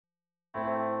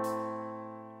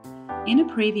In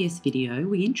a previous video,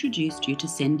 we introduced you to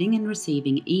sending and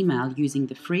receiving email using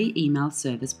the free email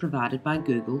service provided by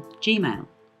Google, Gmail.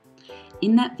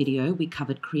 In that video, we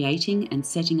covered creating and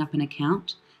setting up an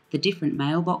account, the different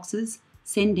mailboxes,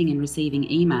 sending and receiving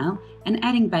email, and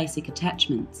adding basic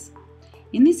attachments.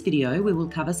 In this video, we will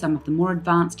cover some of the more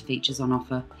advanced features on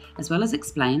offer, as well as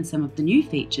explain some of the new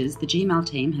features the Gmail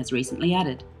team has recently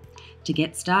added. To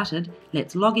get started,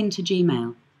 let's log into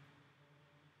Gmail.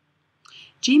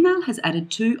 Gmail has added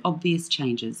two obvious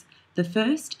changes. The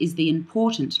first is the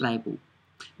important label.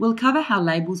 We'll cover how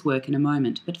labels work in a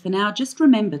moment, but for now just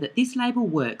remember that this label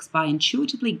works by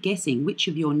intuitively guessing which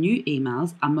of your new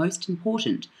emails are most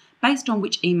important based on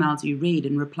which emails you read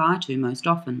and reply to most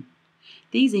often.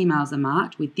 These emails are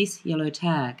marked with this yellow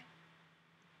tag.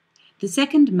 The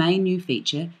second main new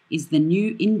feature is the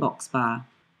new inbox bar.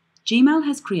 Gmail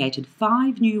has created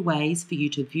 5 new ways for you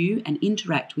to view and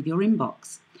interact with your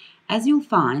inbox. As you'll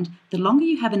find, the longer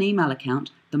you have an email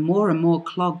account, the more and more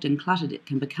clogged and cluttered it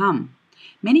can become.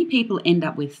 Many people end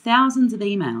up with thousands of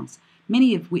emails,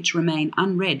 many of which remain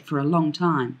unread for a long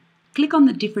time. Click on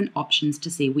the different options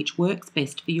to see which works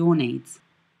best for your needs.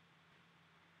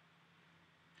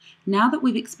 Now that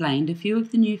we've explained a few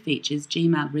of the new features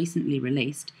Gmail recently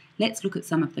released, let's look at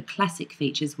some of the classic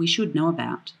features we should know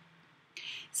about.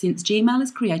 Since Gmail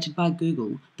is created by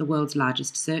Google, the world's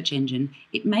largest search engine,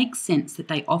 it makes sense that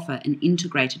they offer an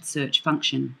integrated search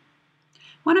function.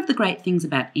 One of the great things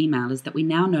about email is that we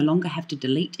now no longer have to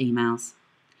delete emails.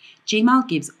 Gmail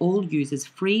gives all users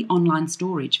free online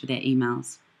storage for their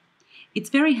emails. It's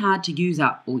very hard to use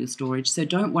up all your storage, so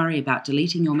don't worry about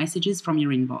deleting your messages from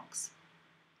your inbox.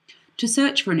 To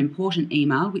search for an important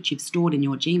email which you've stored in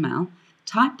your Gmail,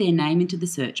 type their name into the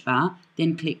search bar,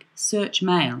 then click Search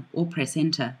Mail or press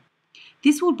Enter.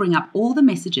 This will bring up all the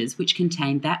messages which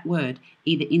contain that word,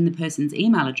 either in the person's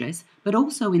email address, but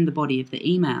also in the body of the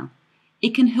email.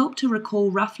 It can help to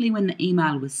recall roughly when the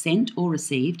email was sent or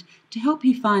received to help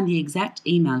you find the exact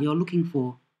email you're looking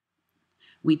for.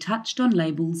 We touched on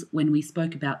labels when we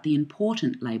spoke about the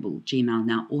important label Gmail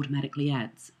now automatically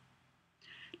adds.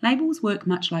 Labels work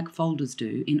much like folders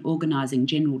do in organising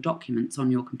general documents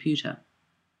on your computer.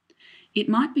 It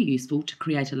might be useful to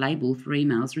create a label for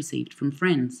emails received from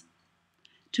friends.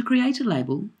 To create a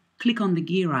label, click on the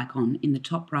gear icon in the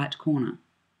top right corner.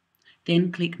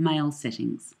 Then click Mail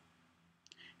Settings.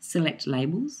 Select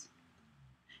Labels,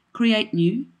 Create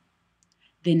New,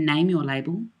 then name your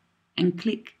label and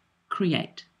click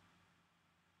Create.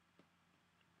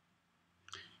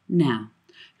 Now,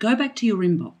 go back to your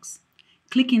inbox.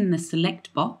 Click in the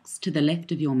Select box to the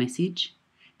left of your message,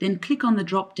 then click on the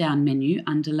drop-down menu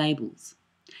under Labels.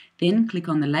 Then click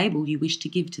on the label you wish to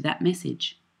give to that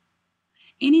message.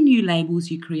 Any new labels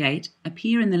you create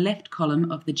appear in the left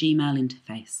column of the Gmail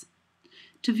interface.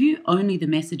 To view only the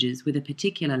messages with a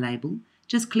particular label,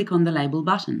 just click on the Label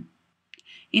button.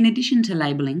 In addition to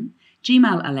labeling,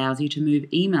 Gmail allows you to move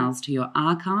emails to your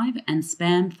archive and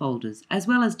spam folders, as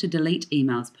well as to delete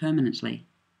emails permanently.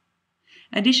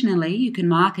 Additionally, you can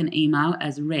mark an email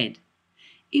as read.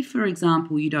 If, for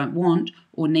example, you don't want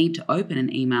or need to open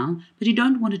an email, but you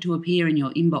don't want it to appear in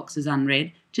your inbox as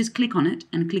unread, just click on it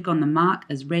and click on the Mark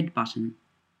as Read button.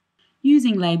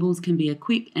 Using labels can be a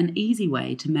quick and easy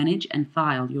way to manage and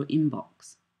file your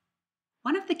inbox.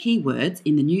 One of the key words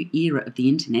in the new era of the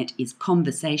internet is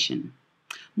conversation.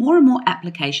 More and more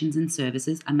applications and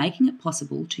services are making it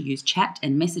possible to use chat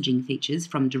and messaging features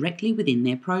from directly within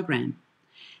their program.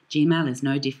 Gmail is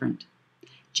no different.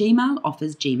 Gmail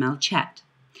offers Gmail Chat.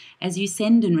 As you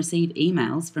send and receive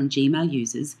emails from Gmail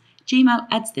users, Gmail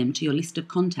adds them to your list of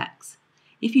contacts.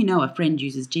 If you know a friend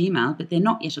uses Gmail but they're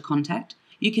not yet a contact,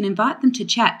 you can invite them to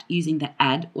chat using the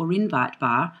Add or Invite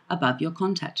bar above your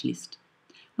contact list.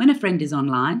 When a friend is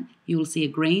online, you will see a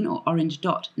green or orange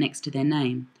dot next to their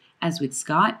name. As with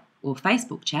Skype or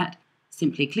Facebook chat,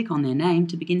 simply click on their name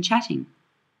to begin chatting.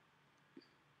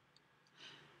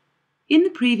 In the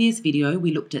previous video,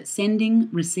 we looked at sending,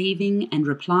 receiving, and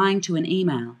replying to an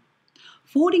email.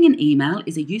 Forwarding an email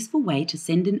is a useful way to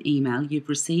send an email you've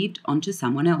received onto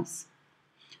someone else.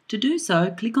 To do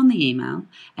so, click on the email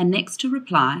and next to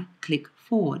reply, click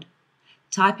Forward.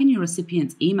 Type in your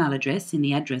recipient's email address in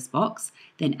the address box,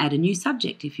 then add a new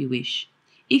subject if you wish.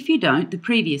 If you don't, the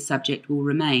previous subject will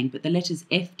remain, but the letters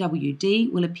FWD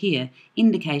will appear,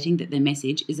 indicating that the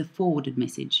message is a forwarded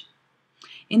message.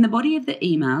 In the body of the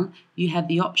email, you have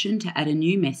the option to add a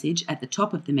new message at the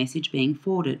top of the message being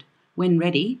forwarded. When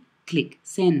ready, click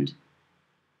Send.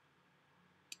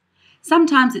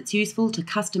 Sometimes it's useful to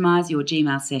customize your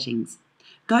Gmail settings.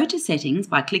 Go to Settings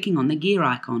by clicking on the gear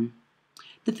icon.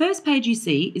 The first page you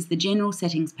see is the General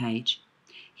Settings page.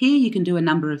 Here you can do a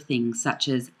number of things, such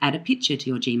as add a picture to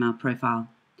your Gmail profile.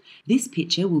 This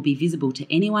picture will be visible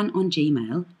to anyone on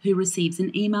Gmail who receives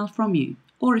an email from you,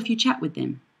 or if you chat with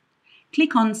them.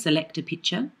 Click on Select a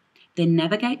Picture, then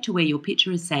navigate to where your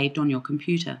picture is saved on your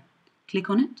computer. Click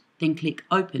on it, then click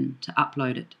Open to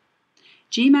upload it.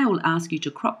 Gmail will ask you to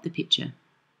crop the picture.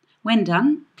 When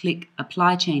done, click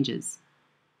Apply Changes.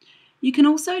 You can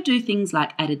also do things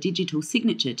like add a digital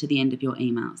signature to the end of your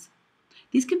emails.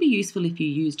 This can be useful if you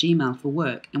use Gmail for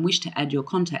work and wish to add your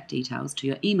contact details to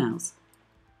your emails.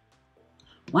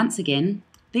 Once again,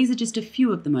 these are just a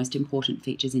few of the most important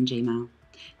features in Gmail.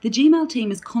 The Gmail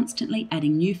team is constantly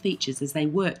adding new features as they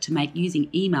work to make using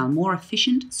email more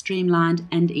efficient, streamlined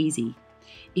and easy.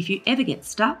 If you ever get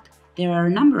stuck, there are a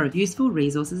number of useful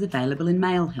resources available in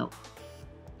Mail Help.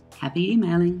 Happy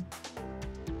emailing!